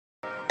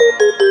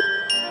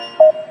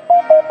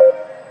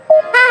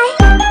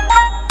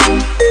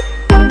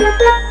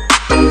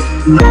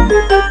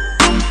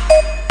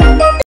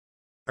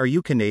Are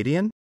you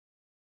Canadian?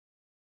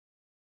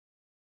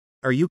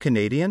 Are you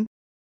Canadian?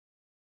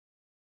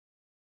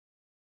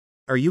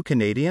 Are you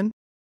Canadian?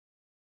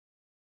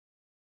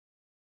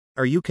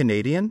 Are you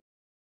Canadian?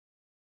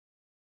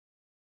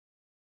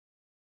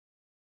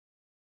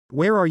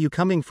 Where are you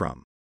coming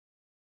from?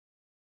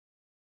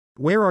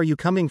 Where are you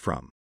coming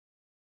from?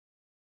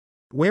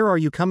 Where are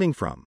you coming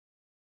from?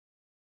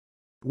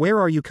 Where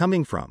are you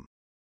coming from?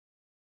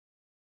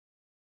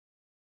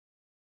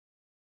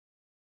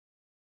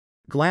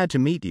 Glad to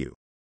meet you.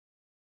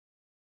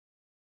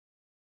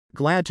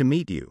 Glad to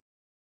meet you.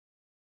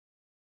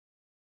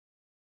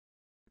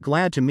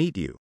 Glad to meet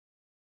you.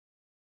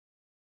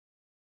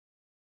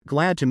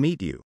 Glad to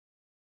meet you.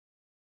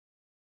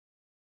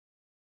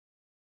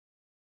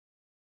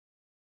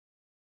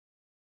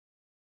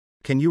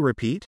 Can you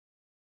repeat?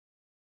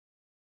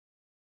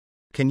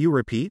 Can you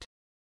repeat?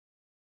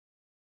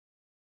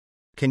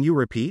 Can you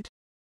repeat?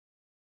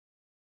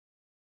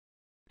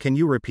 Can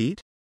you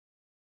repeat?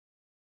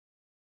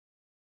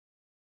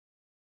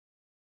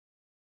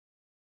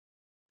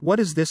 What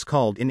is this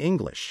called in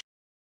English?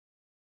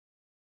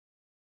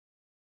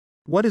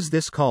 What is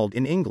this called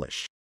in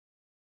English?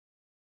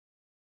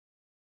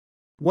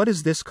 What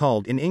is this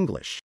called in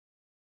English?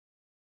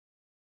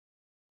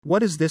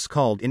 What is this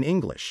called in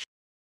English?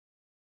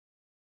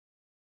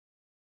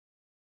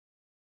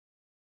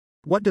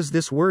 What does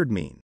this word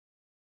mean?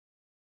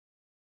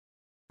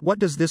 What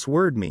does this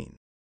word mean?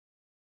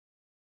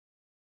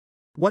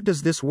 What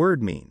does this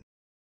word mean?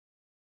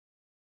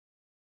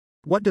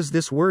 What does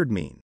this word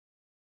mean?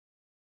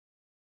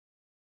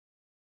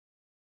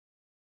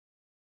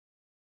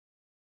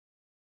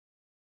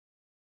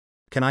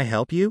 Can I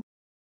help you?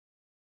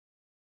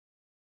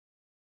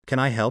 Can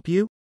I help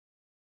you?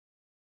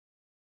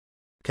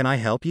 Can I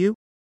help you?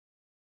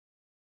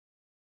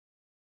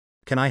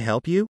 Can I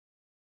help you?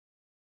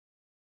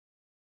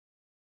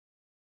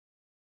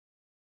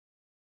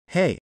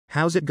 Hey,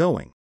 how's it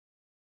going?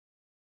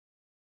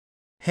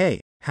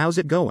 Hey, how's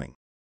it going?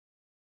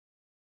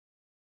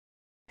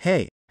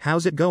 Hey,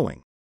 how's it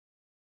going?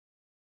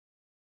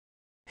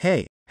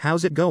 Hey,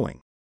 how's it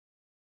going?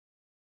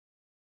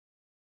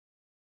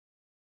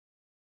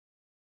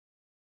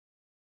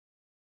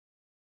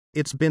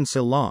 It's been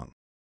so long.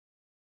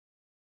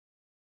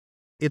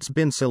 It's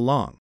been so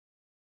long.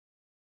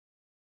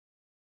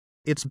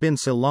 It's been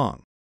so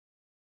long.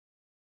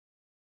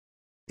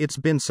 It's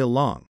been so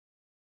long.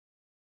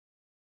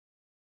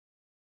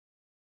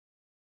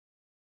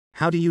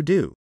 How do you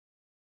do?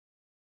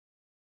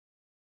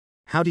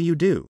 How do you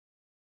do?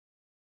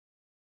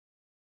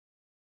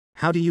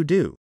 How do you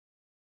do?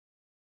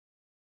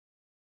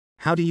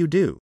 How do you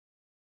do?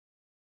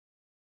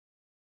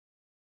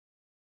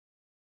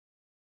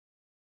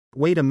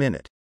 Wait a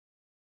minute.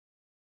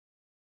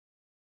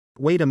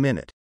 Wait a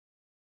minute.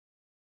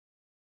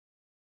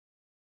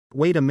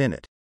 Wait a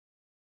minute.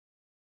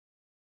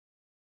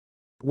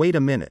 Wait a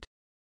minute.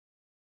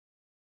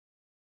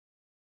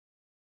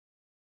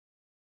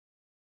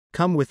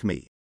 Come with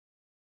me.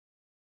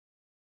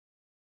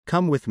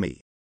 Come with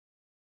me.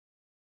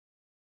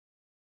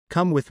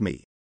 Come with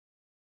me.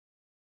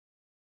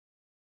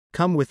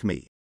 Come with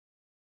me.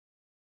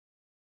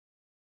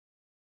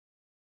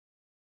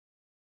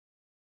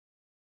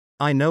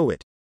 I know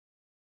it.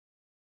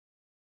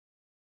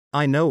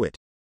 I know it.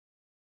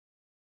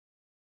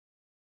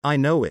 I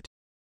know it.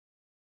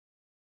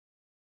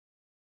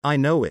 I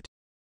know it.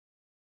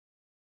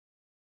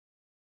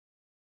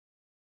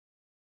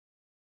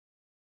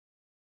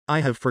 I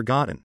have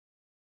forgotten.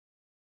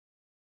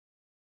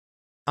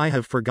 I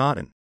have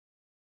forgotten.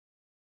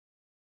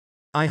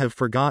 I have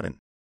forgotten.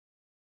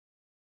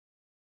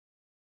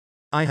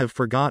 I have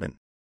forgotten.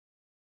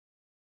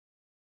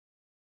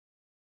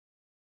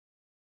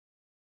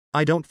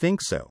 I don't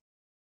think so.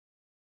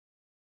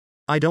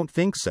 I don't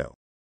think so.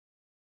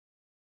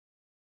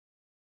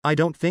 I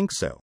don't think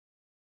so.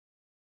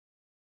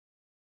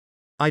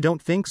 I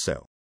don't think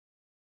so.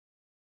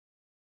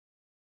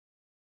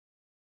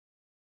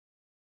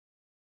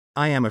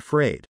 I am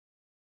afraid.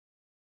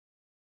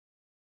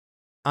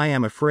 I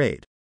am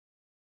afraid.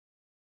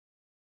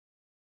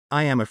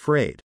 I am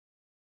afraid.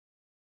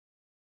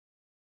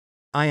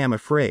 I am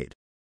afraid.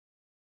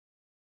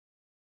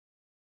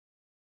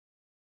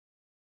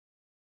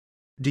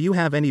 Do you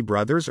have any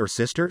brothers or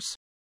sisters?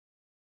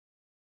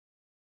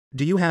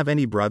 Do you have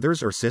any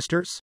brothers or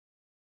sisters?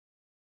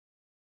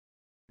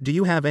 Do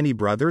you have any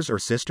brothers or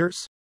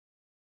sisters?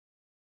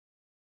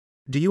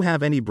 Do you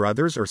have any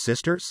brothers or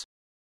sisters?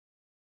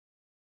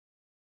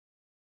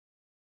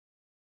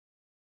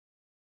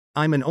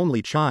 I'm an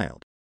only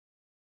child.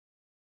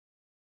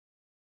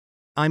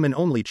 I'm an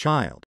only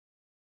child.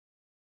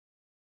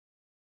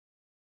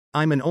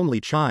 I'm an only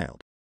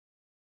child.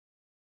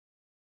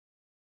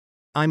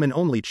 I'm an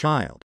only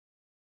child.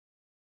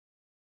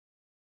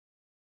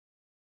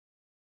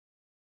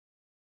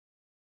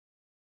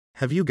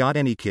 Have you got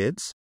any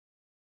kids?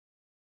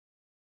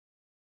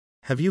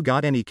 Have you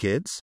got any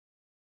kids?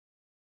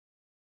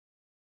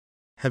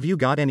 Have you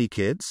got any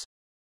kids?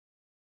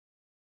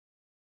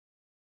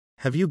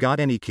 Have you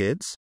got any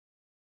kids?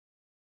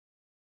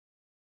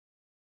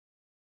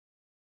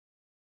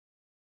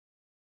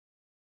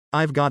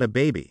 I've got a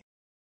baby.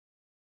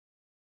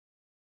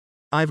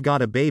 I've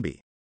got a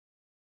baby.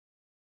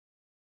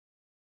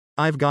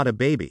 I've got a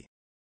baby.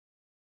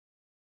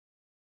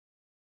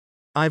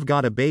 I've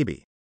got a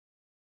baby.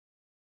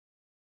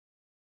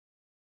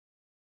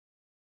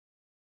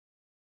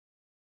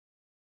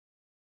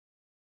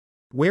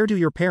 Where do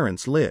your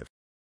parents live?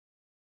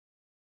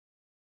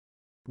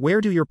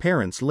 Where do your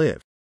parents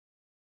live?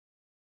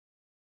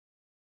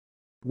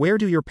 Where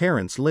do your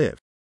parents live?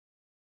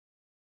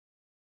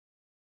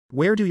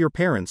 Where do your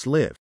parents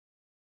live?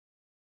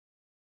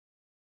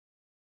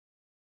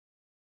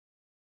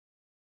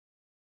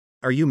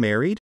 Are you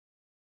married?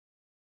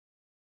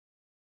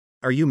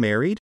 Are you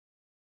married?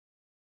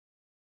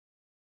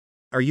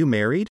 Are you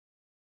married?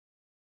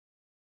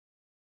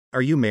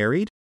 Are you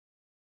married?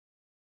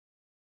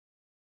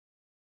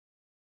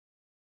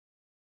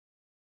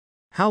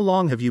 How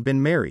long have you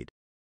been married?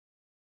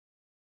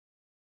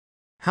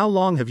 How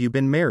long have you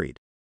been married?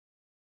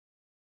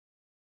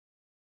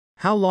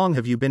 How long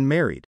have you been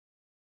married?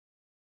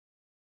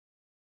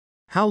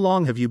 How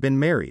long have you been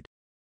married?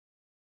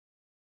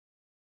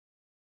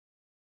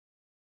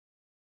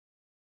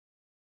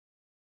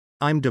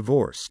 I'm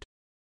divorced.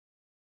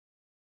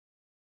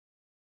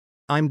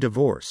 I'm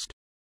divorced.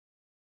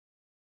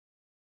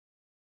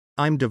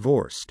 I'm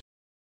divorced.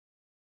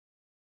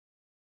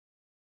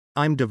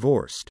 I'm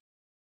divorced.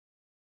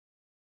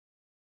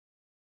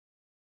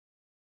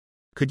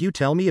 Could you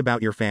tell me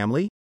about your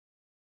family?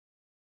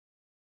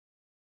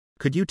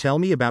 Could you tell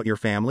me about your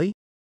family?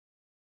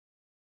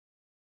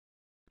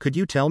 Could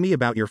you tell me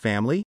about your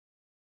family?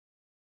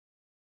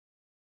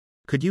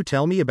 Could you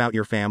tell me about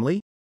your family?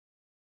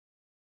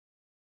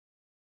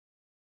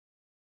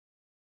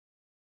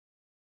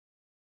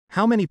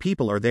 How many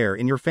people are there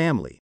in your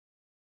family?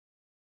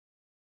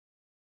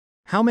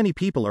 How many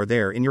people are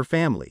there in your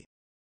family?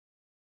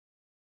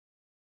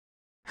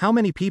 How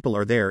many people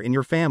are there in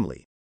your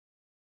family?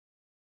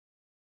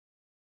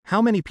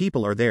 How many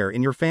people are there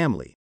in your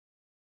family?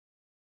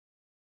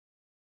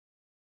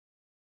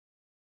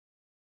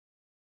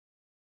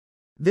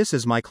 This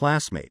is my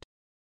classmate.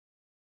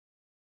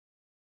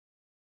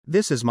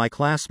 This is my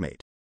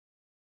classmate.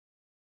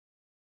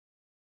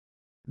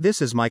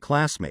 This is my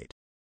classmate.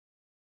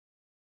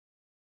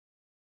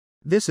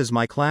 This is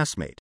my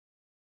classmate.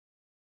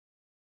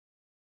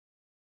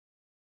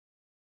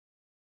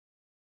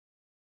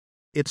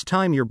 It's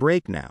time your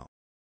break now.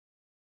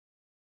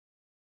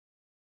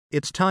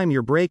 It's time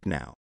your break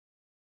now.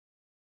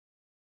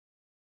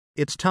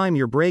 It's time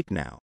your break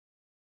now.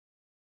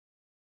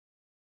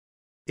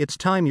 It's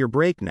time your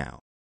break now.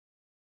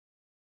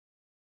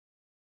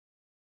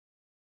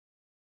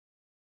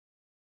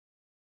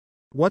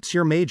 What's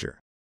your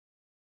major?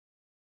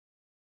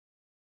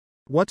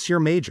 What's your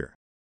major?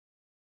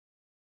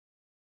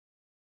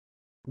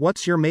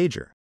 What's your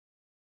major?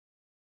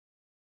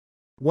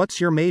 What's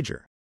your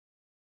major?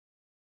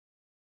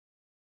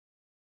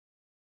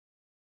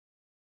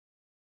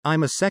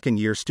 I'm a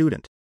second-year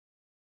student.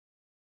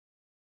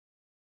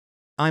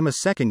 I'm a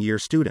second-year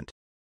student.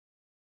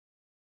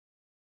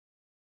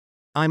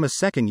 I'm a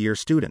second-year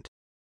student.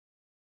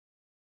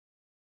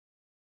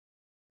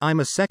 I'm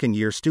a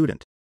second-year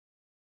student.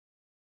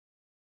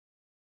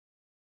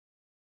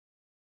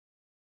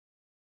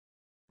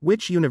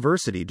 Which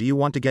university do you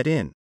want to get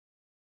in?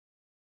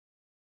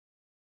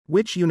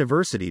 Which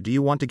university do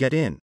you want to get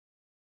in?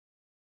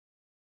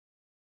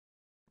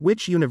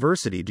 Which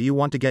university do you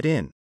want to get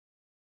in?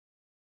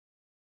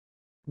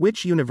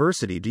 Which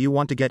university do you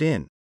want to get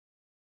in?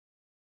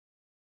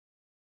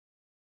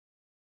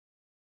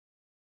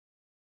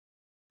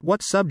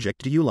 What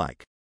subject do you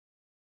like?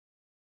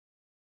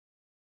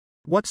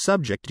 What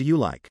subject do you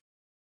like?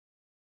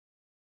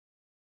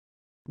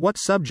 What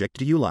subject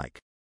do you like?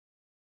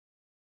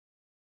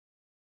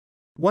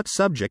 What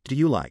subject do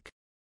you like?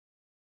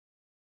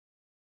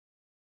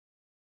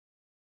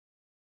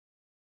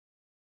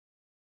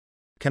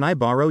 Can I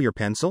borrow your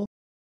pencil?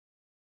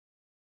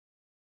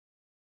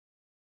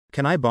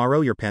 Can I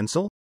borrow your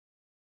pencil?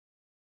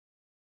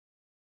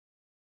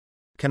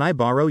 Can I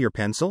borrow your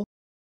pencil?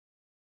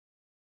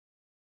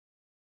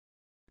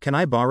 Can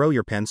I borrow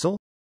your pencil?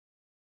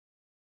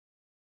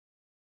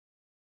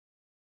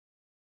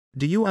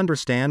 Do you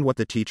understand what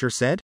the teacher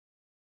said?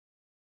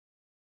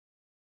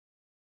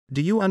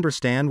 Do you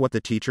understand what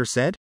the teacher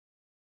said?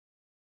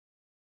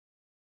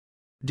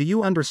 Do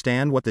you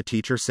understand what the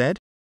teacher said?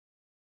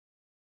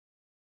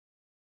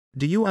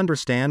 Do you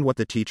understand what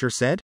the teacher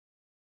said?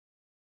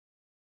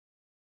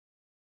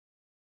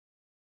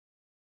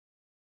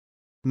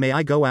 May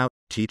I go out,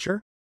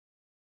 teacher?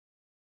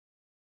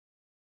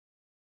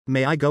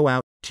 May I go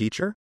out,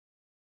 teacher?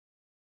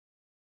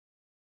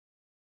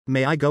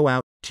 May I go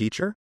out,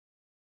 teacher?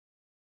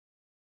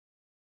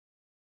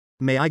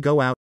 May I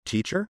go out,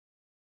 teacher?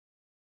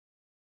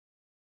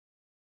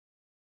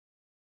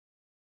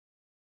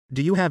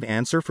 Do you have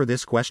answer for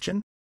this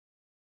question?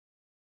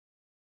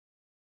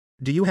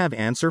 Do you have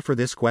answer for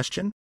this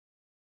question?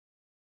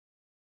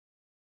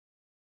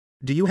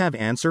 Do you have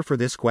answer for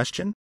this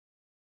question?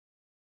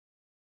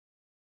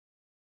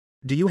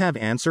 Do you have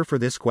answer for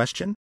this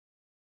question?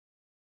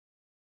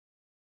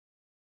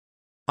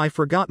 I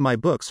forgot my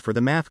books for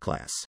the math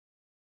class.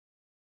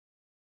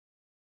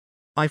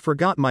 I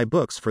forgot my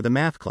books for the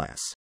math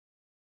class.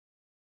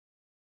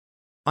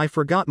 I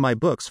forgot my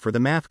books for the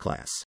math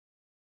class.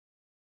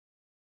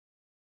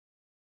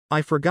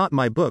 I forgot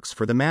my books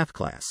for the math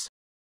class.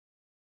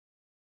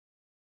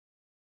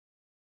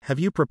 Have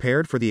you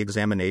prepared for the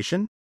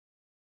examination?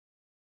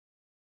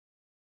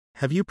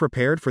 Have you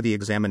prepared for the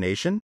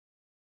examination?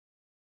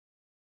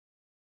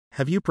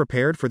 Have you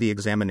prepared for the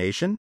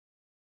examination?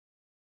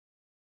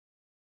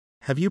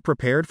 Have you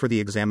prepared for the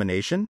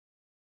examination?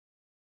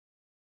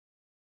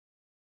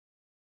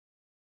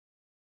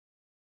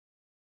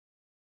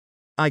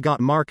 I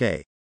got mark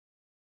A.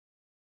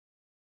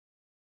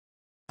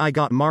 I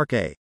got mark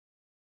A.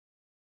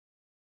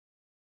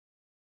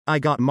 I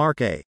got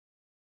mark A.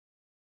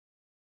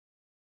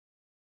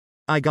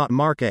 I got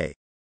mark A.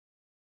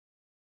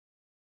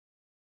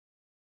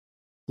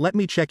 Let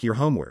me check your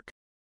homework.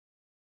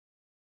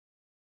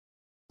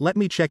 Let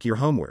me check your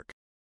homework.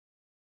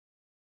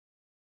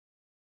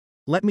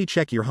 Let me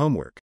check your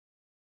homework.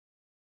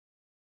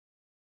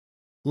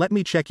 Let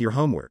me check your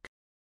homework.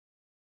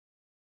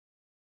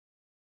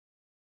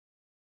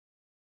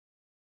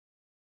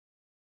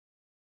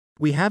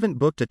 We haven't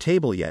booked a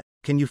table yet,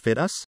 can you fit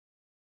us?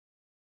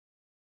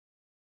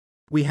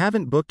 We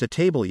haven't booked a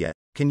table yet,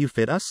 can you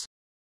fit us?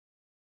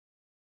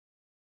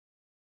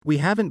 We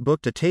haven't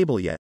booked a table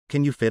yet,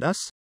 can you fit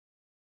us?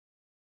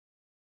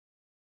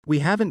 We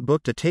haven't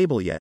booked a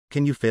table yet,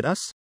 can you fit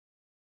us?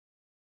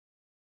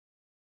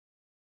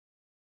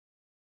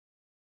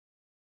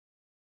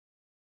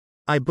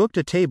 I booked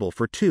a table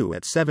for 2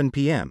 at 7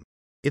 p.m.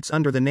 It's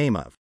under the name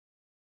of.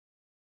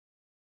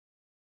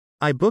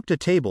 I booked a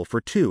table for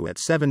 2 at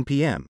 7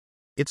 p.m.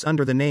 It's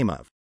under the name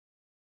of.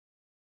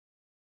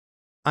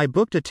 I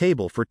booked a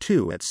table for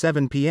 2 at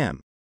 7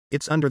 p.m.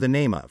 It's under the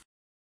name of.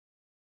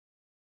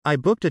 I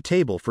booked a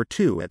table for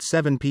 2 at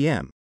 7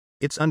 p.m.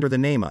 It's under the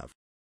name of.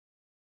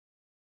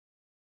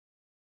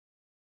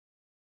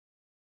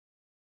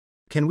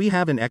 Can we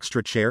have an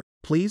extra chair,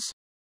 please?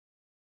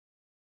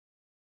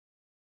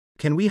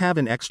 Can we have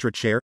an extra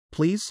chair,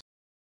 please?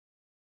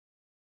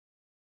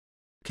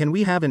 Can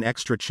we have an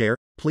extra chair,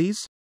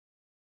 please?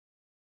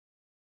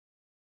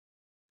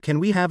 Can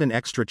we have an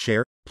extra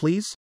chair,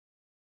 please?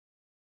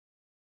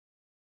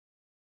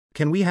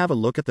 Can we have a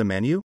look at the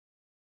menu?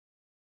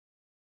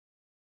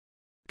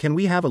 Can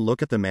we have a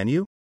look at the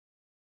menu?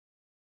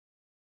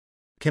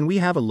 Can we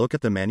have a look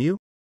at the menu?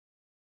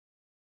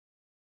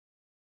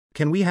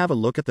 Can we have a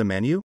look at the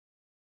menu?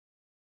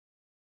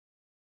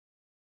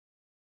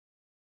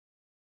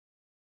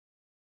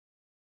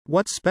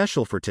 What's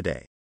special for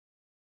today?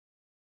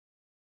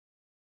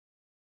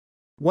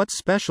 What's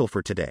special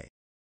for today?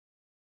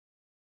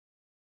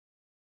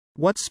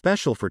 What's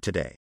special for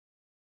today?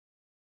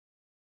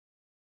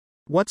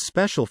 What's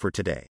special for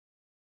today?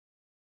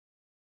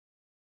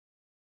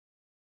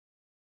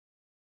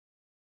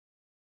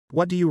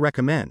 What do you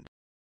recommend?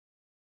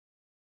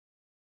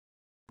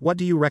 What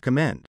do you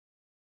recommend?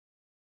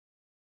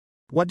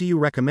 What do you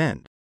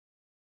recommend?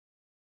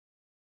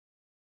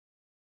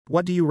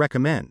 What do you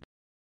recommend?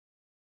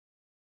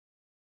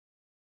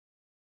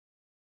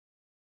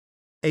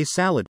 A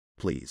salad,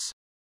 please.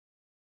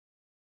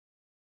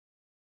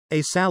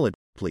 A salad,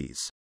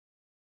 please.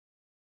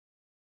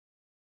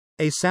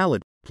 A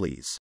salad,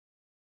 please.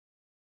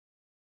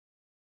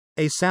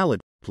 A salad,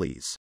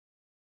 please.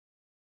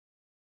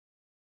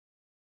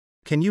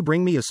 Can you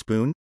bring me a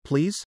spoon,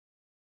 please?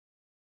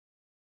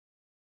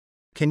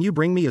 Can you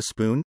bring me a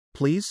spoon,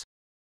 please?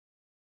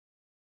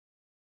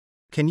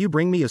 Can you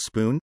bring me a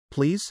spoon,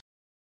 please?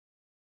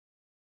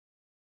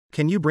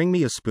 Can you bring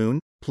me a spoon,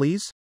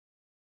 please?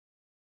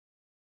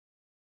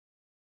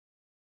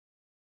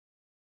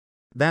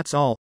 That's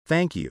all,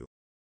 thank you.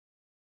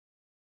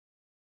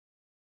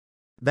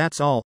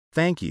 That's all,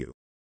 thank you.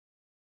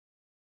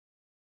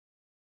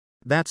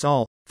 That's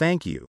all,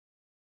 thank you.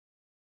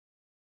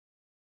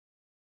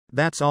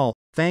 That's all,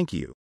 thank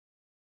you.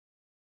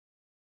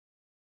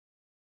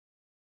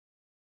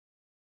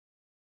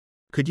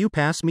 Could you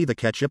pass me the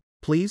ketchup,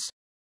 please?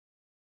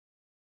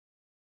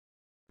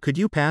 Could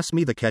you pass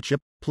me the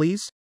ketchup,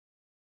 please?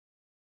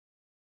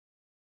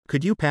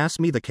 Could you pass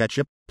me the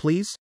ketchup,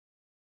 please?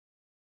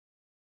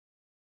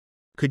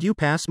 Could you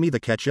pass me the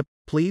ketchup,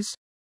 please?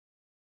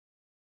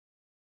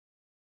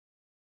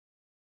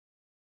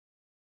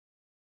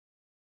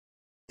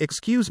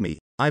 Excuse me,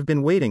 I've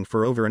been waiting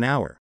for over an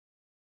hour.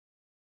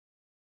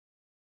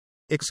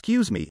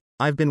 Excuse me,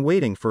 I've been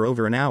waiting for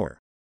over an hour.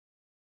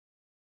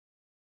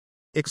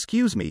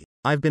 Excuse me,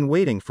 I've been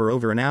waiting for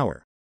over an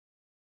hour.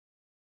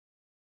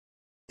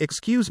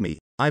 Excuse me,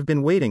 I've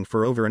been waiting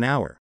for over an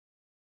hour.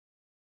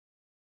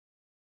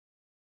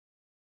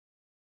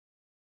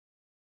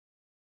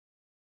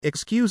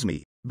 Excuse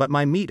me, but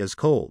my meat is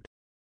cold.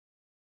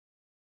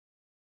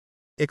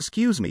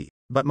 Excuse me,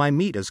 but my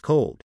meat is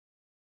cold.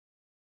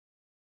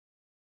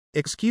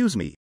 Excuse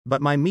me,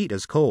 but my meat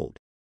is cold.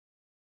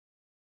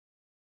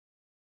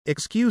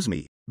 Excuse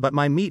me, but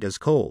my meat is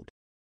cold.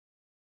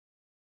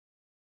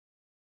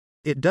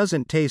 It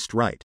doesn't taste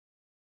right.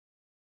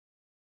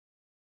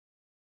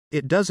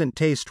 It doesn't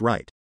taste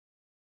right.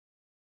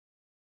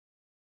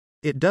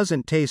 It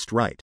doesn't taste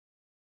right.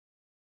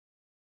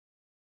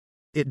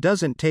 It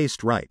doesn't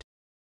taste right.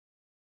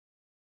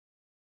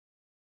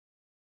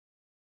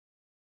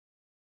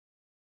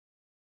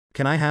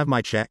 Can I have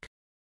my check?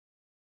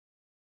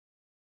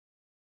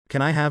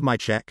 Can I have my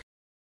check?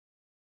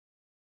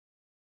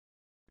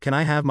 Can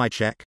I have my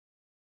check?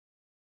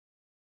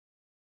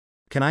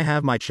 Can I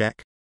have my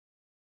check?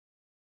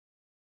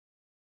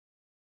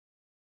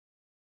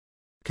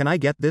 Can I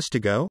get this to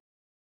go?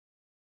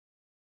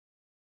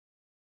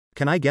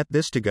 Can I get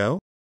this to go?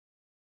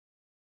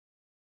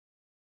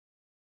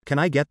 Can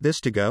I get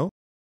this to go?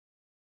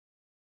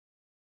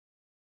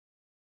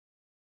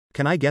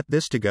 Can I get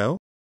this to go?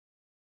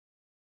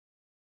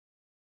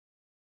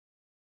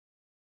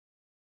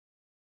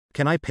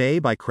 Can I pay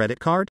by credit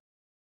card?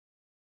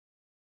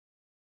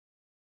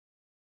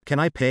 Can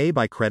I pay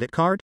by credit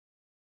card?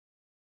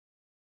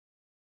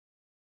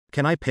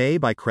 Can I pay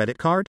by credit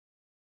card?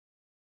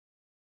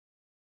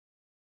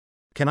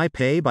 Can I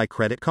pay by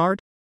credit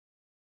card?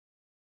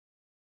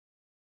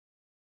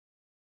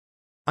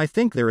 I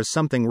think there is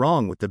something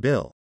wrong with the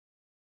bill.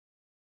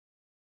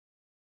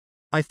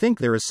 I think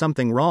there is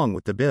something wrong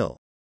with the bill.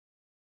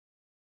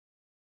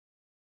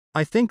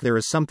 I think there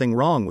is something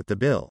wrong with the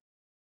bill.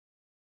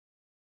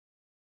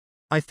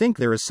 I think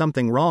there is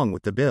something wrong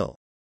with the bill.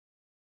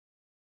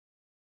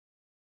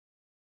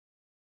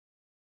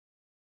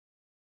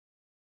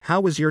 How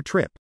was your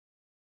trip?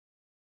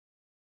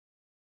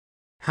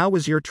 How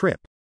was your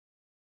trip?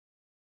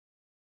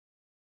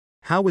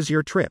 How was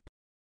your trip?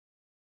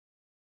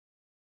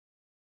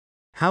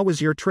 How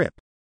was your trip?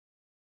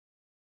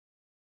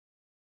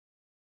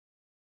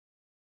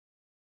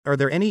 Are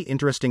there any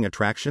interesting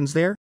attractions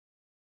there?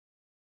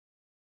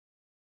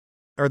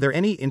 Are there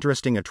any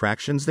interesting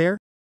attractions there?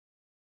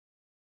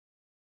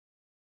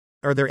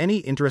 Are there any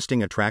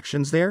interesting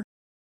attractions there?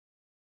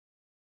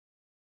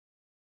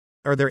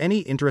 Are there any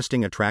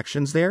interesting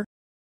attractions there?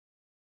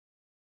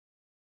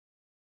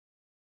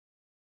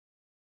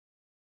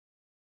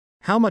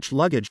 How much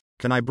luggage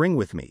can I bring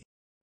with me?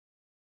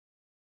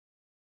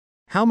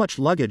 How much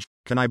luggage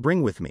can I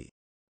bring with me?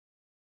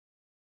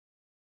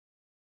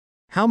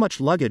 How much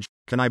luggage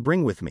can I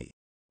bring with me?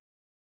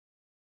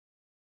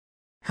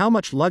 How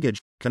much luggage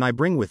can I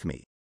bring with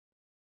me?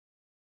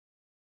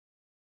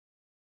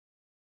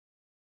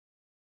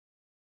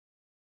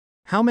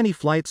 How many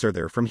flights are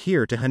there from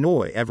here to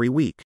Hanoi every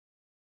week?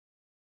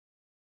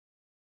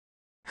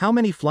 How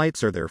many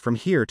flights are there from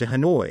here to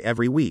Hanoi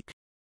every week?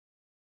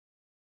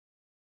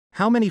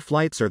 How many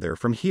flights are there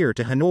from here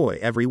to Hanoi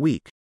every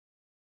week?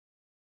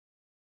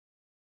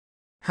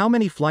 How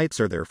many flights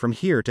are there from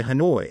here to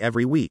Hanoi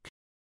every week?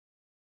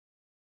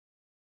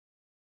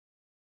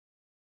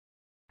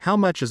 How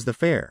much is the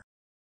fare?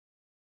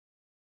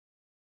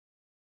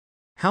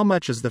 How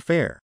much is the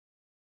fare?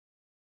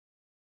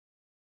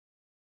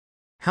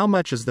 How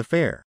much is the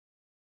fare?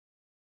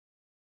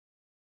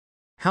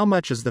 How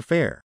much is the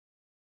fare?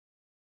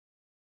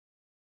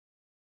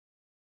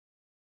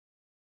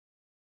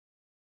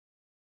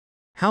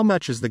 How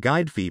much is the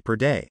guide fee per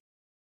day?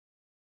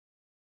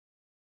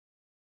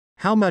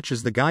 How much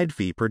is the guide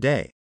fee per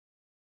day?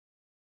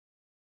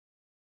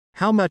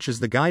 How much is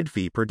the guide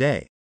fee per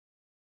day?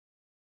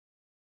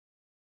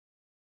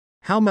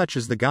 How much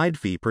is the guide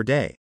fee per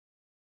day?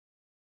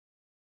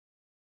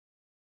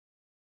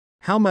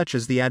 How much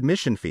is the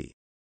admission fee?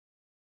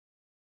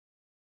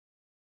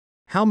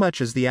 How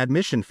much is the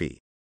admission fee?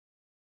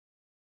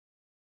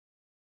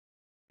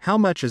 How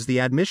much is the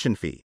admission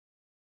fee?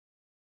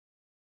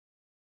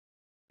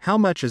 How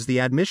much is the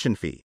admission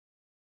fee?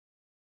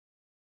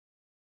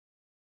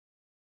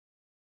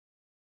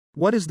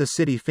 What is the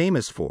city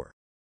famous for?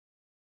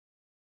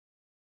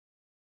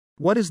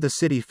 What is the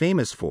city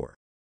famous for?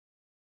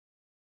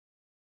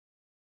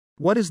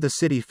 What is the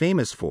city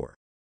famous for?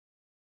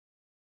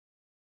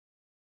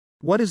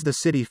 What is the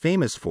city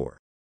famous for?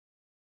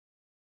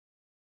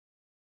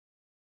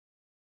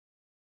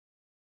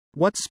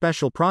 What's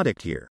special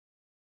product here?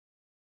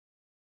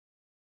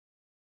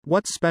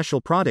 What's special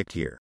product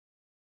here?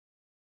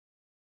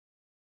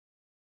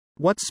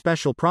 What's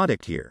special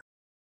product here?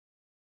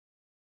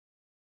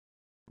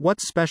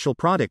 What's special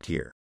product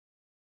here?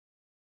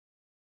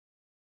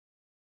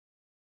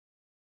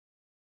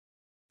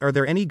 Are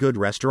there any good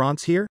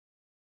restaurants here?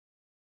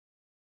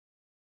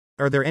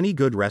 Are there any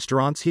good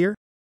restaurants here?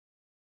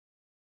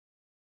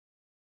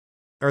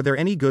 Are there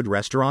any good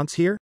restaurants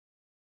here?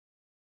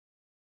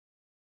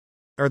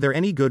 Are there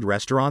any good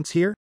restaurants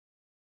here?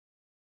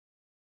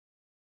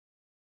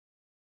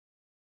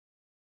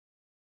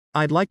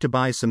 I'd like to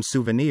buy some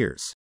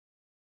souvenirs.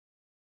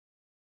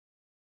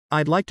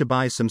 I'd like to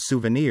buy some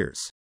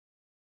souvenirs.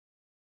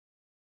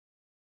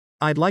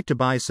 I'd like to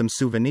buy some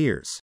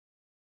souvenirs.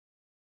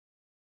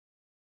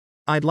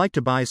 I'd like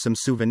to buy some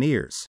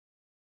souvenirs.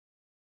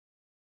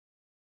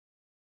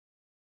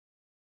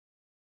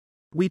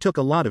 We took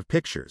a lot of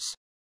pictures.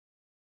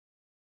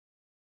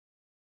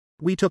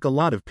 We took a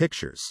lot of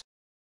pictures.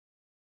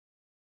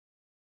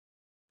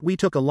 We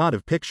took a lot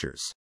of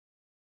pictures.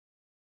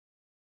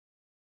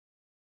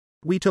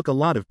 We took a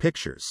lot of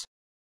pictures.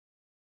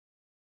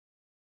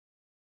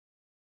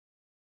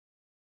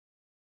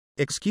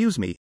 Excuse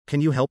me, can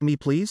you help me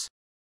please?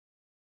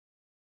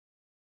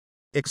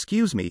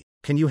 Excuse me,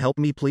 can you help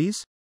me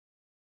please?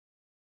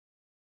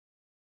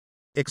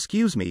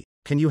 Excuse me,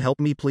 can you help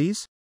me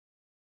please?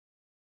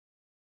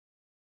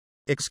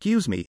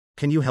 Excuse me,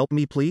 can you help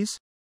me please?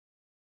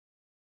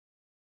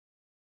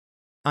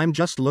 I'm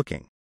just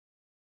looking.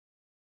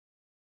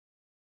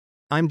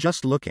 I'm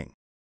just looking.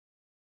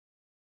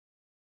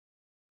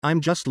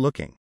 I'm just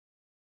looking.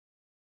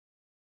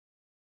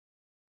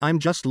 I'm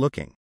just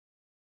looking.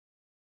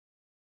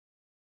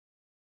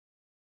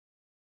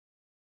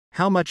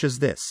 How much is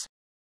this?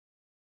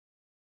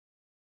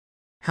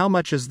 How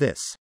much is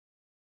this?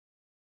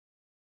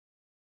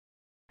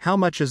 How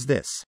much is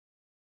this?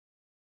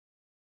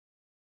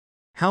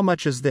 How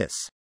much is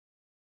this?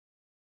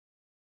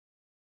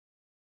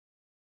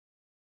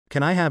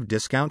 Can I have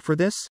discount for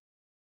this?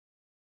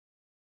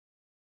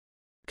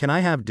 Can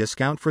I have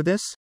discount for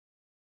this?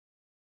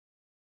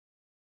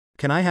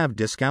 Can I have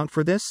discount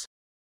for this?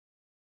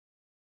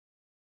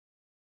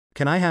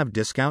 Can I have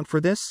discount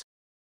for this?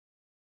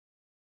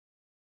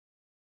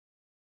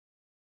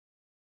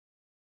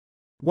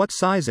 What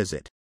size is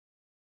it?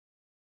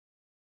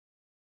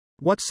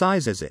 What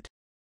size is it?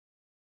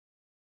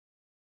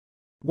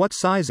 What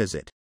size is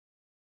it?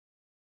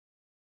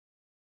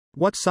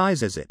 What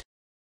size is it?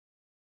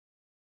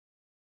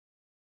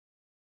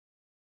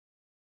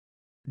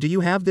 Do you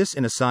have this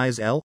in a size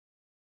L?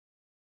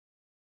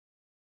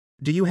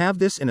 Do you have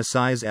this in a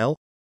size L?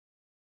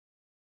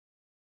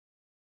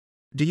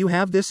 Do you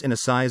have this in a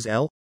size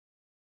L?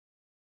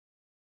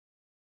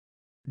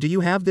 Do you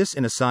have this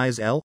in a size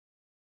L?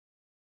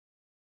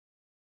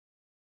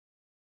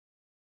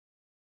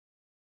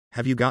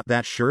 Have you got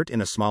that shirt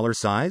in a smaller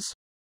size?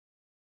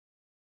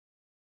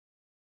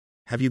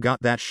 Have you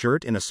got that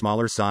shirt in a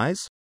smaller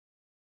size?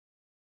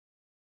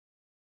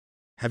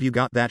 Have you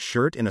got that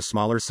shirt in a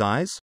smaller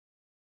size?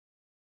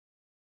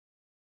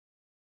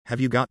 Have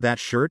you got that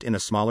shirt in a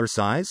smaller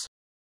size?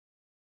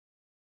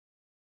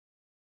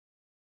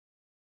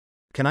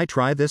 Can I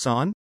try this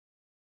on?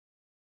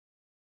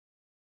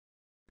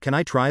 Can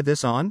I try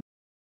this on?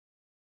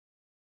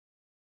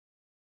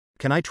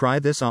 Can I try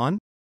this on?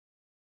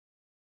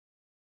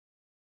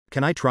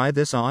 Can I try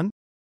this on?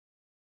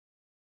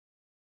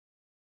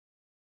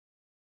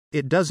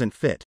 It doesn't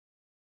fit.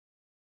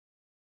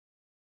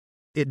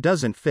 It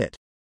doesn't fit.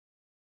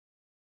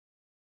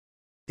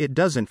 It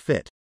doesn't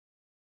fit.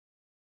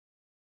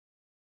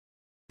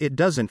 It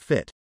doesn't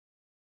fit.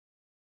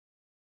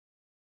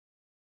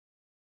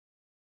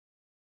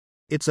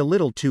 It's a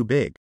little too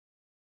big.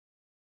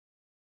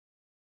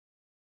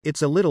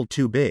 It's a little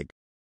too big.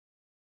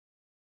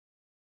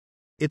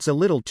 It's a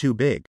little too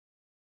big.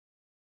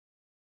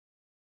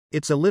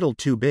 It's a little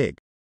too big.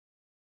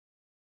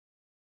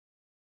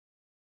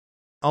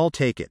 I'll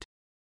take it.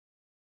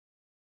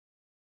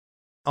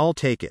 I'll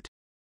take it.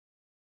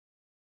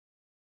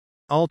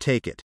 I'll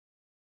take it.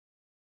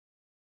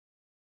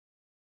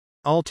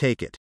 I'll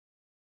take it.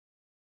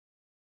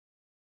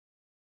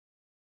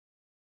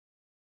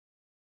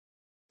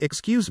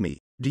 Excuse me,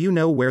 do you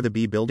know where the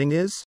B building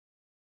is?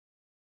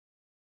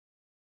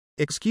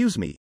 Excuse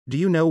me, do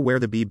you know where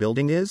the B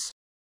building is?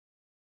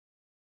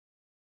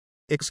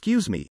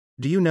 Excuse me,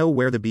 do you know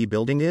where the B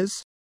building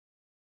is?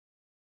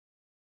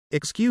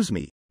 Excuse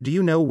me, do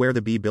you know where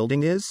the B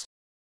building is?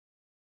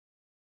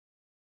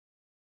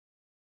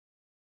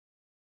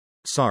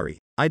 Sorry,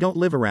 I don't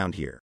live around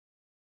here.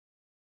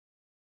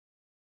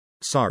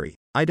 Sorry,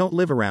 I don't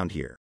live around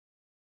here.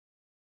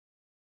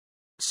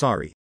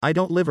 Sorry, I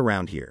don't live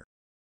around here.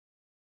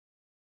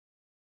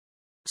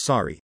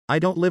 Sorry, I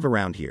don't live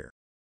around here.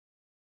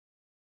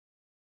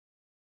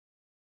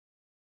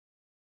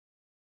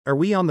 Are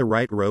we on the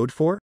right road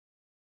for?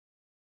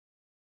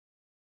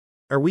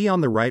 Are we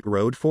on the right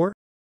road for?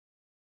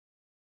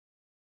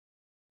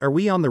 Are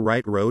we on the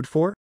right road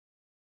for?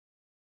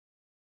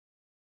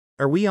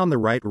 Are we on the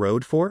right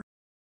road for?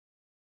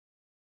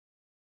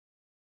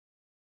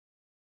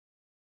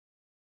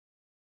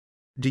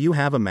 Do you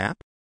have a map?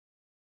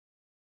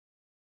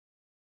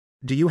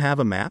 Do you have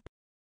a map?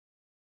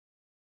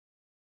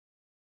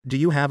 Do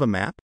you have a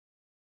map?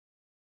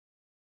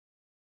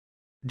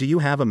 Do you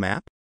have a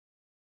map?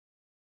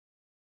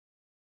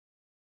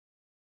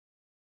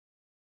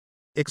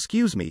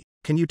 Excuse me,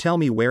 can you tell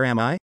me where am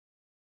I?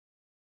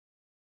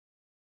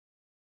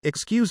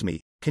 Excuse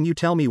me, can you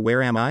tell me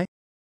where am I?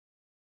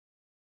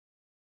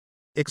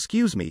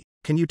 Excuse me,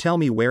 can you tell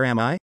me where am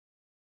I?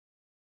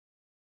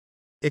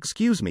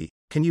 Excuse me,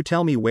 can you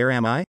tell me where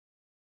am I?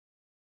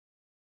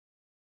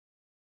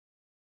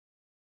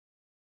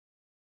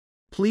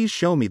 Please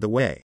show me the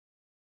way.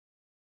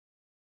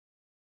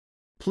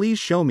 Please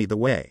show me the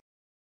way.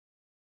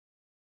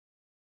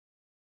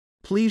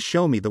 Please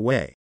show me the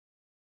way.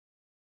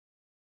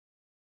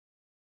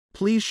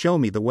 Please show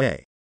me the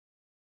way.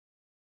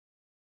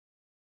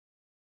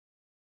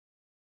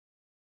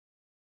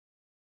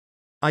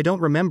 I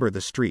don't remember the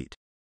street.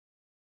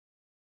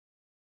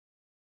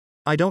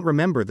 I don't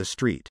remember the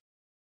street.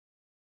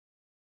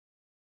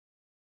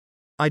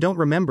 I don't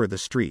remember the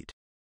street.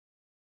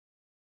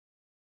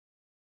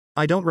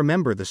 I don't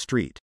remember the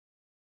street.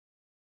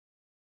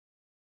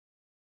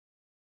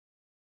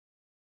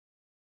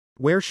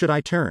 Where should I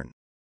turn?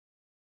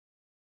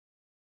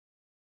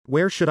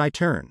 Where should I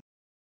turn?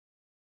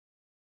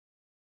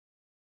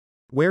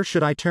 Where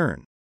should I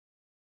turn?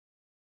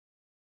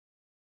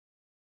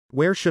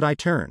 Where should I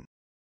turn?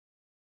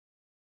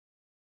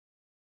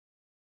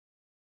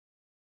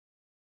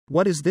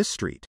 What is this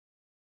street?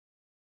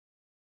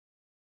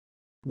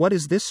 What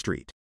is this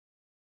street?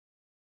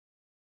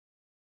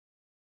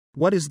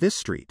 What is this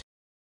street?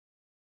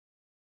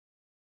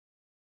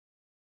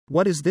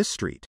 What is this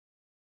street?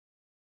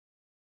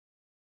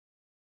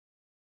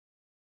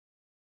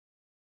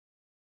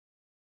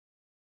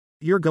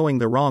 You're going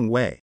the wrong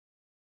way.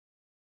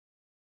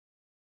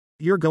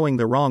 You're going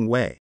the wrong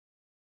way.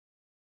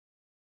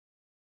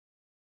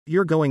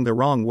 You're going the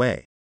wrong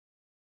way.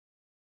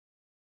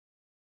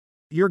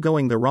 You're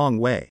going the wrong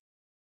way.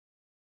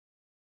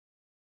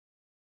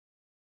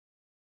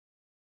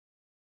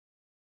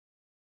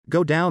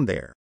 Go down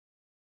there.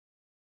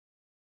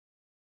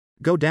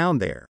 Go down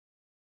there.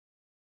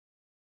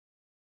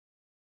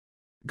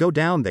 Go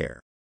down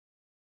there.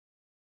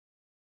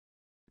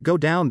 Go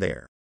down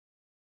there.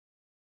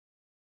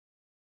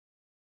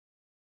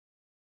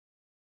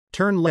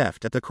 Turn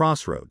left at the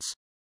crossroads.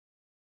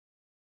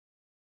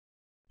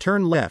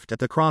 Turn left at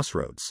the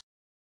crossroads.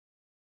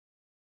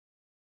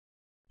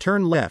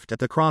 Turn left at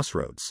the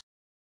crossroads.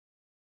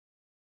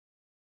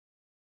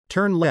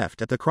 Turn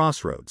left at the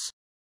crossroads.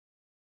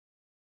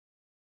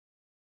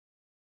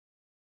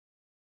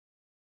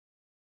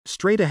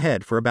 Straight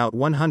ahead for about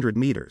 100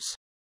 meters.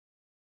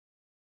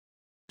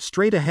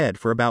 Straight ahead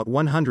for about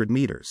 100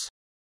 meters.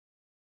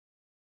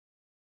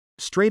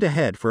 Straight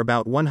ahead for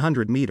about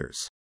 100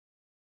 meters.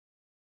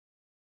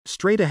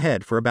 Straight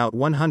ahead for about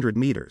 100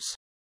 meters.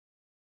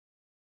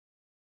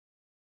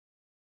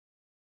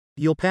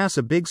 You'll pass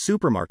a big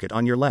supermarket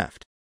on your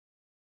left.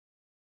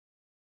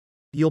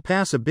 You'll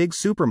pass a big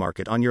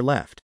supermarket on your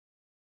left.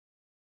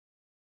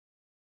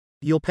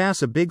 You'll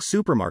pass a big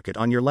supermarket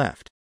on your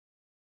left.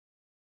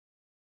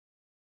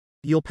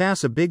 You'll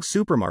pass a big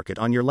supermarket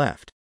on your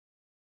left.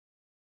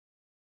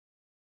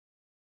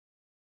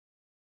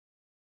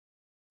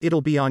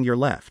 It'll be on your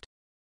left.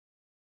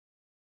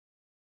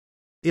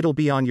 It'll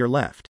be on your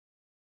left.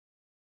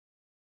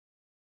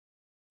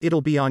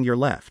 It'll be on your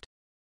left.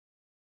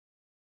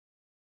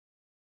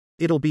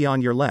 It'll be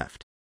on your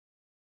left.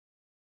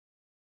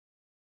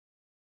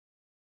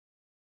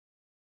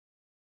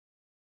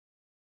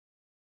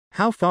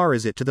 How far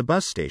is it to the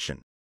bus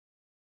station?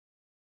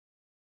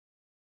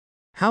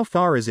 How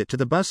far is it to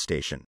the bus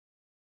station?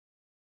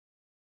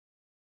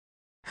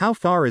 How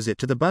far is it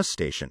to the bus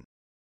station?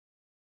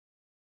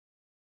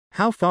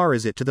 How far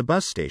is it to the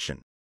bus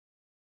station?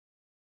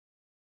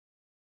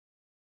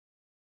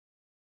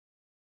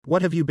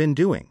 What have you been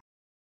doing?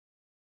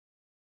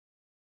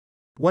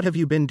 What have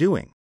you been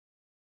doing?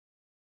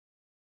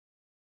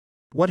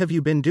 What have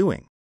you been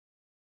doing?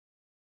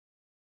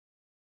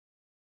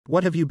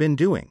 What have you been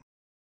doing?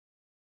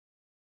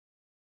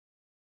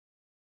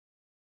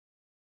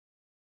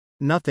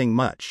 Nothing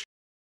much.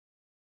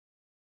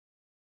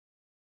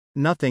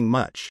 Nothing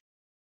much.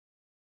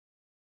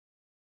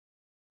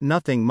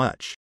 Nothing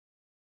much.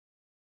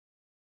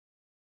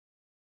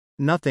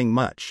 Nothing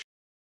much.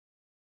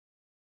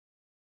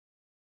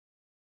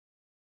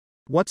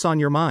 What's on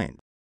your mind?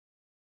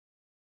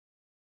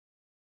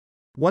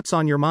 What's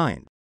on your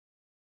mind?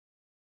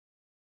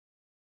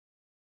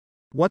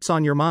 What's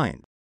on your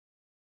mind?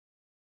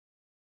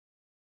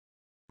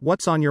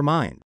 What's on your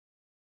mind?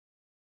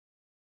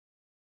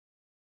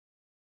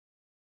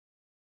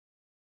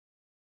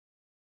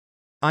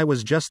 I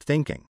was just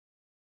thinking.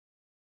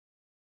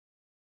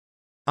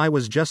 I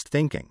was just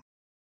thinking.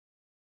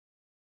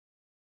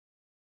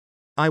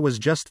 I was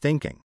just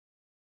thinking.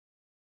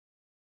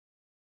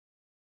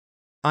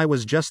 I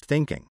was just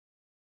thinking.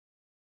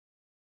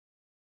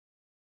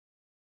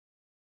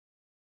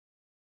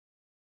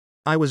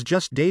 I was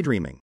just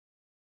daydreaming.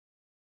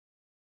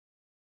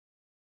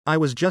 I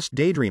was just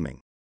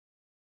daydreaming.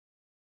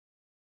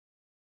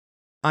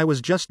 I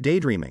was just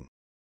daydreaming.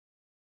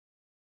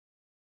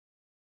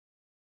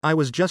 I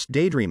was just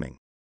daydreaming.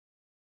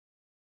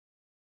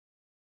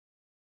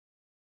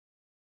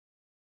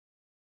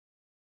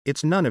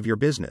 It's none of your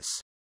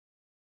business.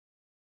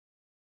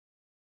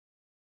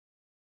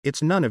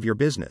 It's none of your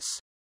business.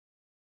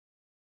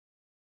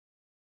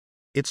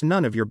 It's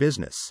none of your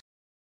business.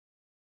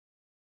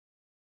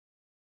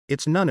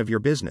 It's none of your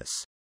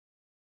business.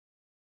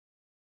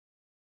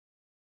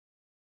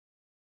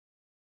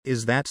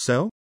 Is that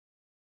so?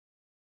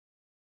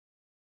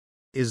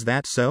 Is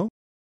that so?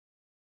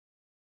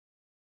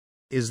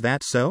 Is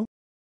that so?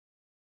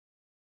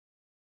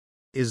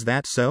 Is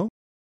that so?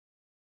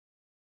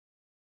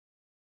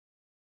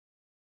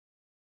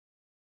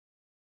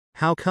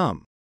 How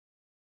come?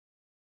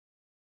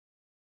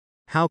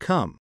 How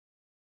come?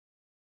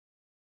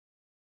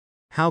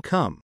 How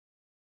come?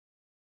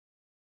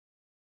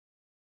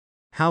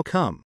 How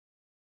come?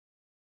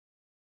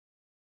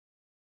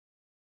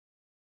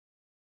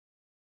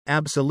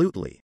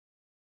 Absolutely.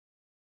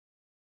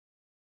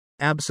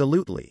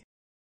 Absolutely.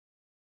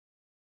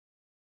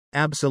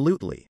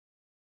 Absolutely.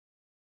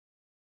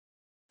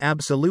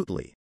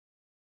 Absolutely.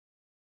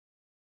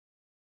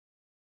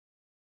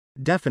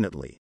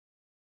 Definitely.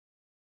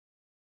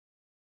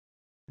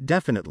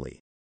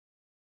 Definitely.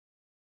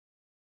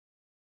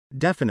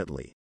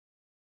 Definitely.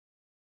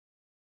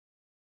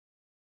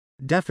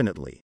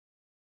 Definitely.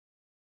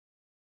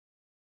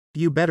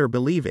 You better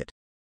believe it.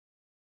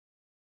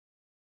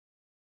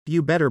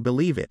 You better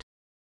believe it.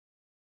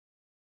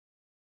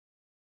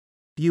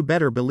 You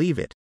better believe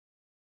it.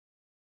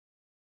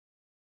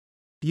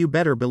 You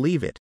better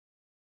believe it.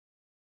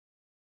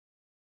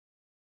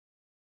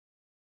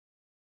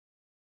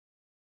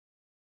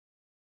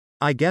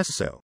 I guess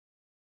so.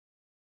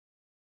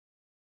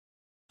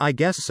 I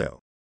guess so.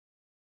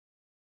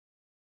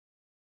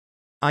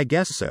 I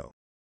guess so.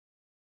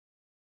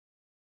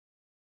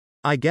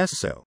 I guess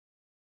so.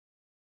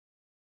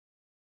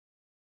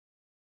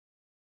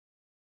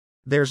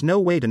 There's no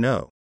way to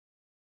know.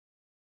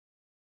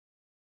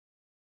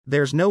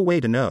 There's no way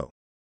to know.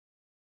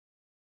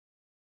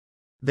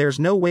 There's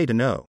no way to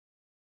know.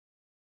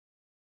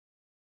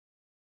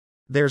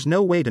 There's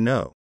no way to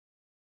know.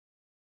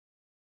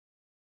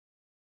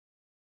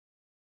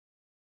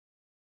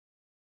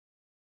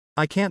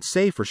 I can't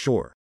say for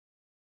sure.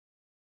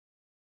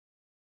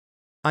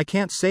 I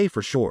can't say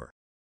for sure.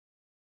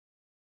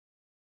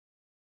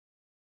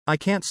 I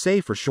can't say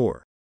for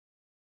sure.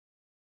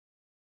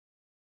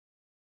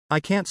 I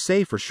can't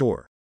say for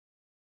sure.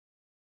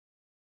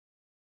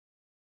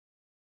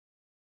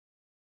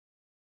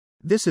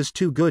 This is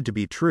too good to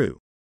be true.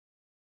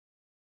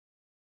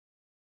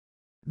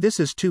 This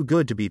is too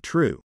good to be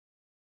true.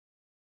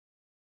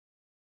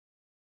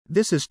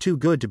 This is too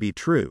good to be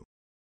true.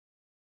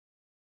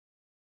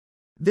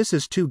 This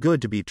is too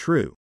good to be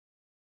true.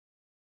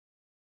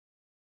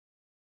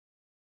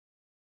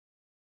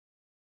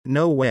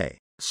 No way.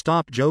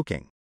 Stop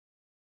joking.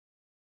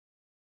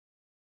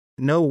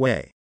 No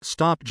way.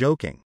 Stop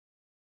joking.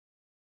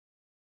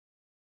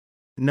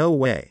 No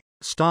way.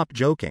 Stop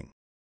joking.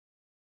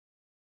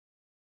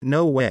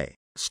 No way.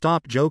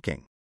 Stop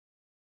joking.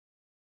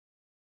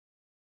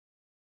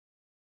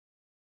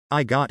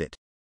 I got it.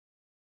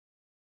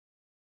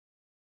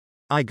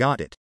 I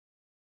got it.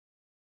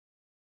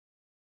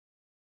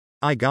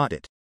 I got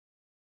it.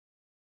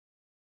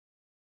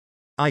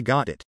 I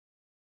got it.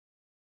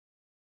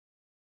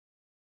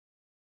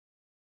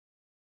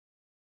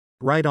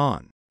 Right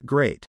on.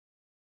 Great.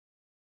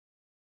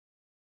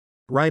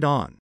 Right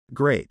on.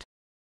 Great.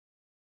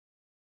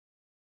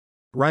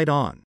 Right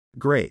on.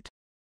 Great.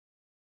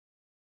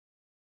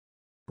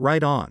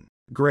 Right on.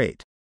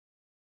 Great.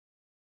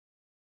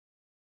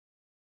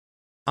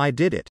 I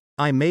did it.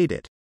 I made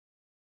it.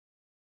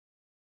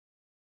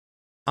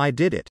 I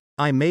did it.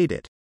 I made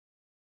it.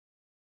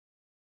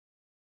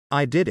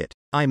 I did it.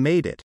 I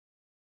made it.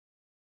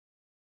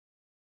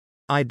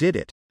 I did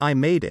it. I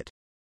made it.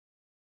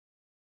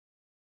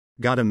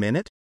 Got a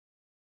minute?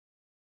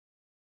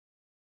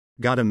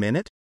 Got a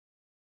minute?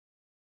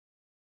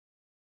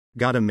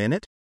 Got a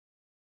minute?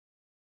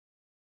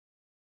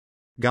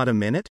 Got a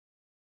minute?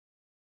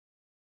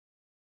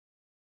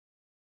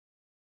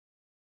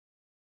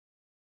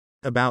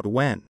 About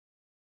when?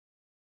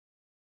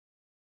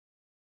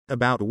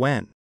 About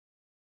when?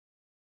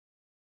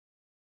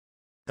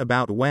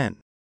 About when?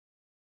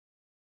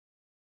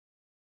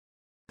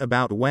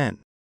 About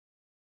when?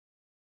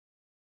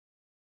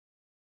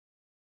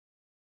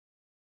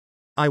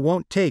 I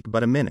won't take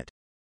but a minute.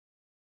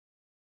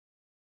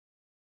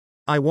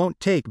 I won't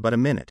take but a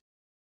minute.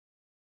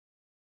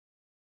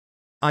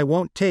 I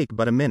won't take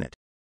but a minute.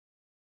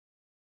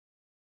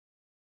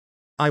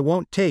 I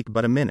won't take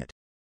but a minute.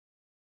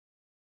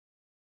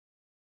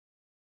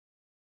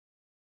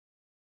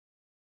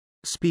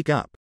 Speak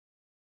up.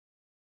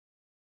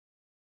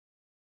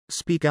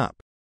 Speak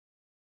up.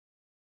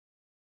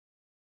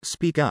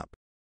 Speak up.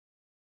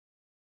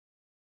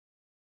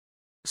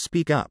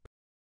 Speak up.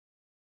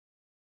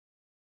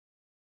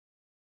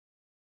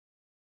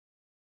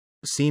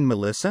 Seen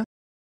Melissa?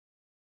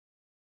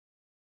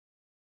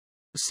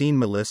 Seen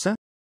Melissa?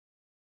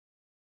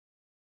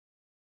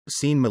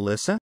 Seen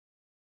Melissa?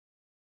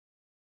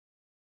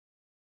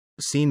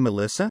 Seen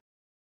Melissa?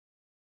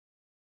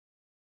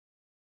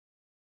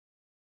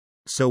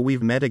 So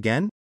we've met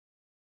again?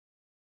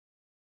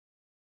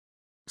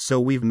 So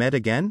we've met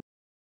again?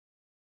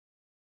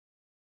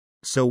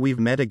 So we've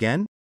met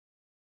again?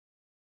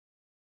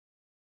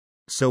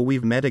 So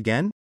we've met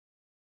again?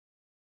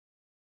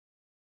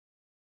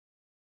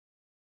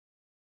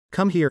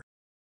 Come here.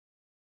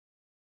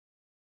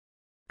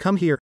 Come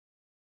here.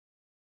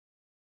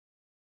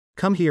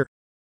 Come here.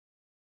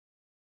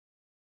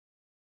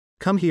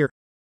 Come here.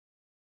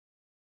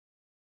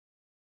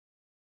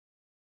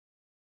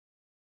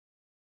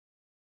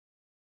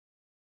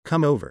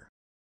 Come over.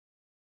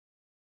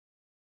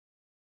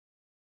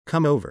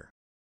 Come over.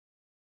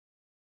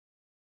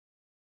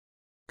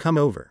 Come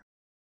over.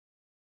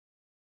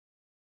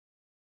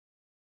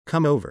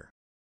 Come over.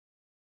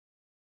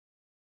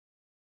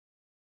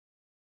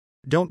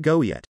 Don't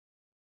go yet.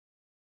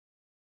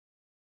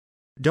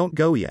 Don't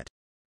go yet.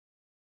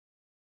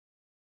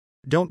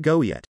 Don't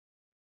go yet.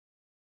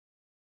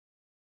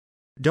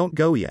 Don't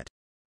go yet.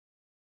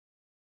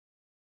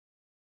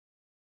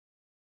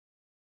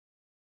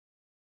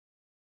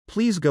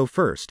 Please go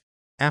first,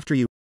 after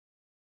you.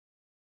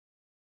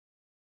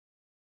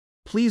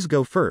 Please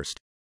go first,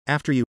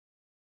 after you.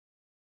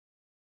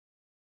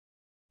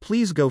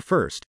 Please go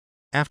first,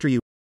 after you.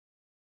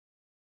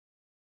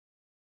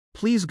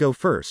 Please go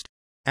first,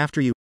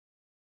 after you.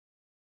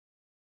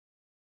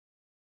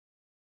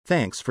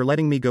 Thanks for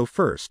letting me go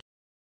first.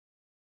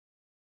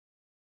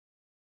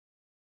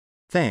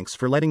 Thanks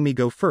for letting me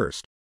go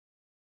first.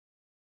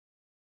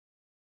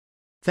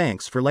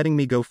 Thanks for letting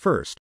me go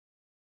first.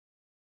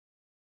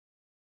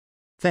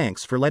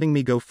 Thanks for letting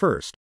me go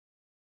first.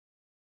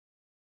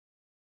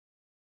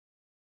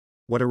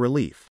 What a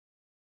relief.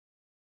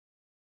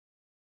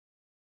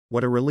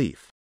 What a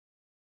relief.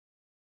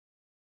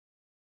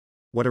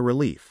 What a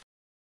relief.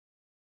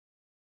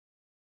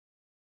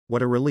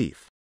 What a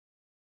relief.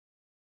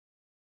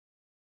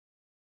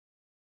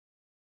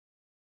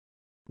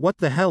 What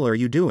the hell are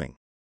you doing?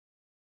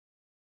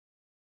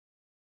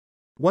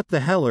 What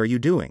the hell are you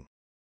doing?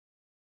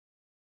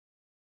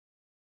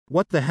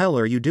 What the hell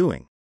are you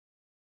doing?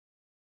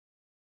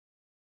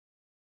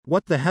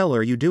 What the hell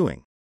are you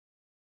doing?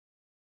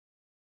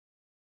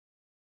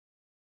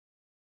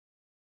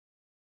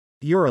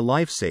 You're a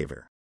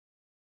lifesaver.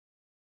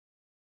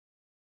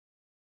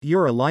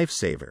 You're a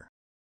lifesaver.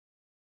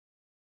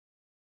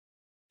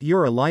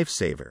 You're a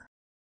lifesaver.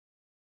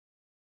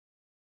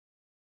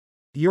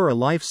 You're a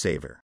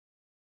lifesaver.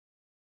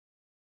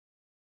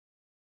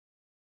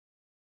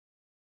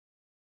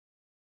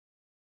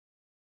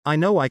 I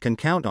know I can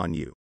count on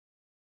you.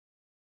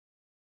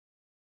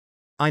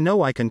 I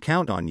know I can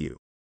count on you.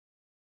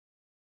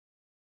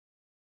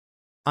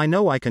 I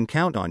know I can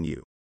count on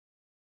you.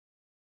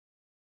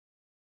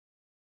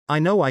 I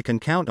know I can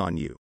count on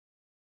you.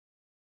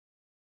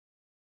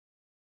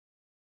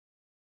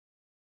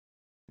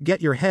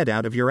 Get your head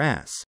out of your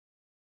ass.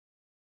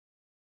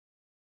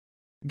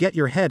 Get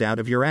your head out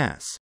of your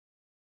ass.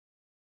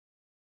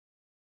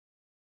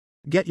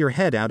 Get your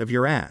head out of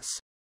your ass.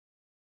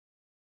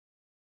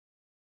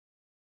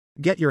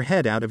 Get your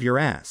head out of your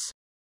ass.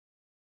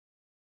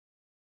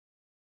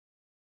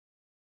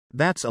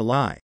 That's a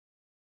lie.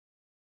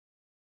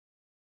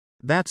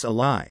 That's a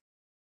lie.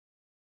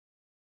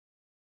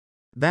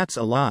 That's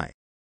a lie.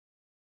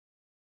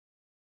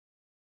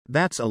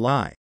 That's a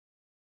lie.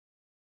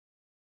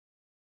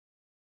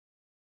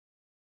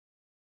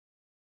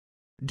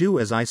 Do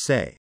as I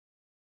say.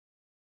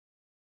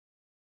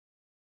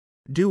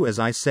 Do as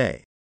I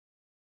say.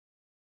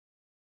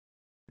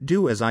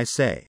 Do as I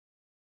say.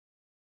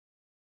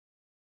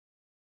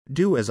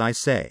 Do as I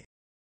say.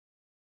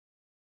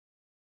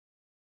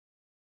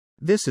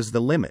 This is the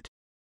limit.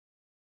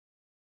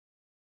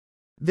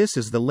 This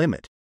is the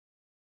limit.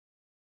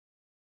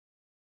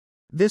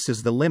 This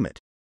is the limit.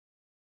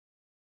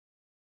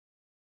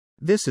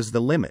 This is the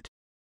limit.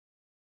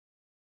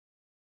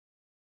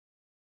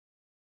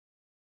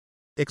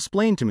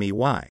 Explain to me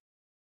why.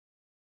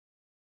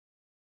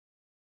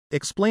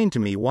 Explain to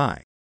me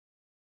why.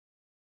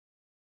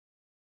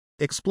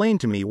 Explain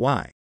to me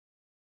why.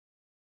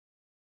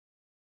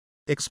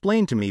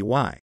 Explain to me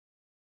why.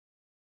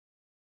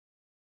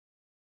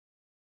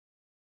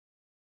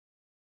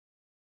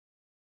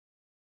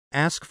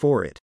 Ask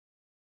for it.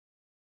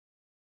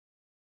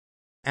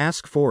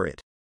 Ask for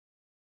it.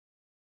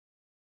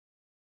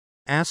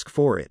 Ask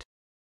for it.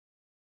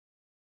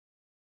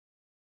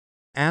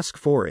 Ask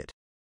for it.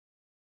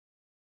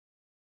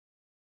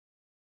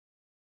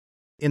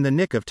 In the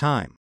nick of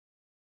time.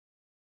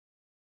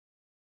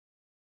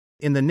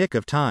 In the nick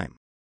of time.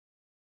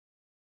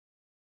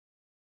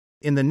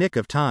 In the nick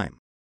of time.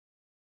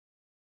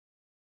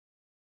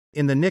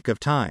 In the nick of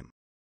time.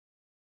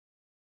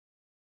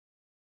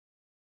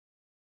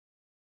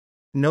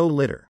 No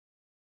litter.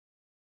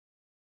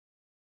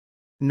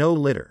 No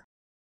litter.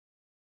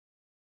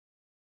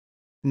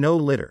 No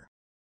litter.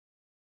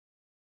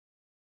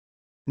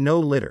 No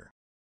litter.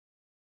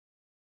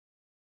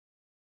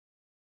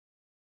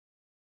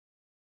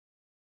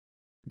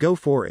 Go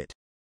for it.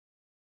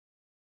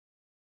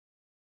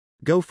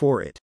 Go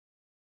for it.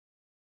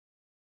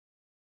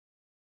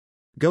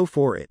 Go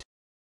for it.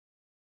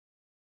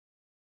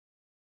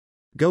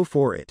 Go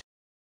for it.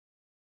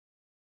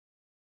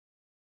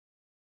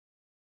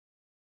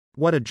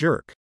 What a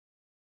jerk.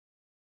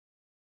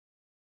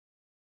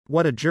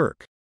 What a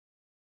jerk.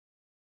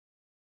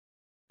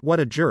 What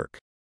a jerk.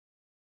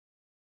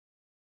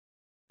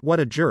 What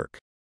a jerk.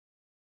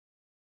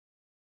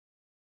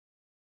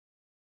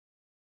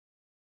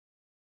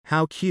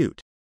 How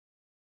cute.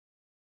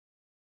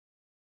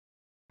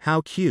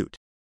 How cute.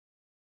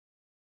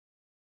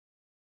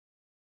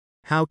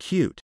 How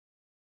cute.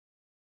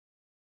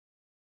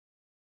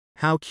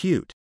 How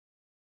cute.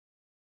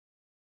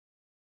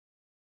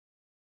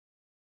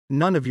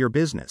 None of your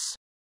business.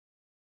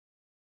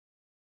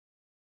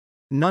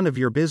 None of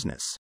your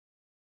business.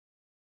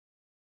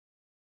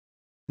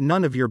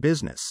 None of your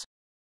business.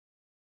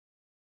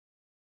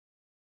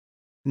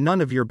 None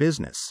of your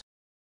business.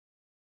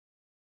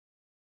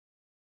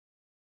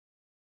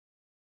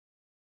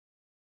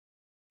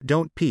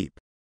 Don't peep.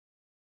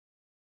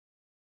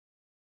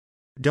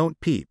 Don't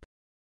peep.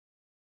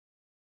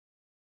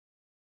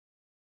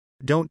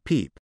 Don't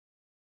peep.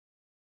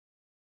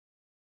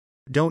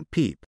 Don't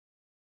peep.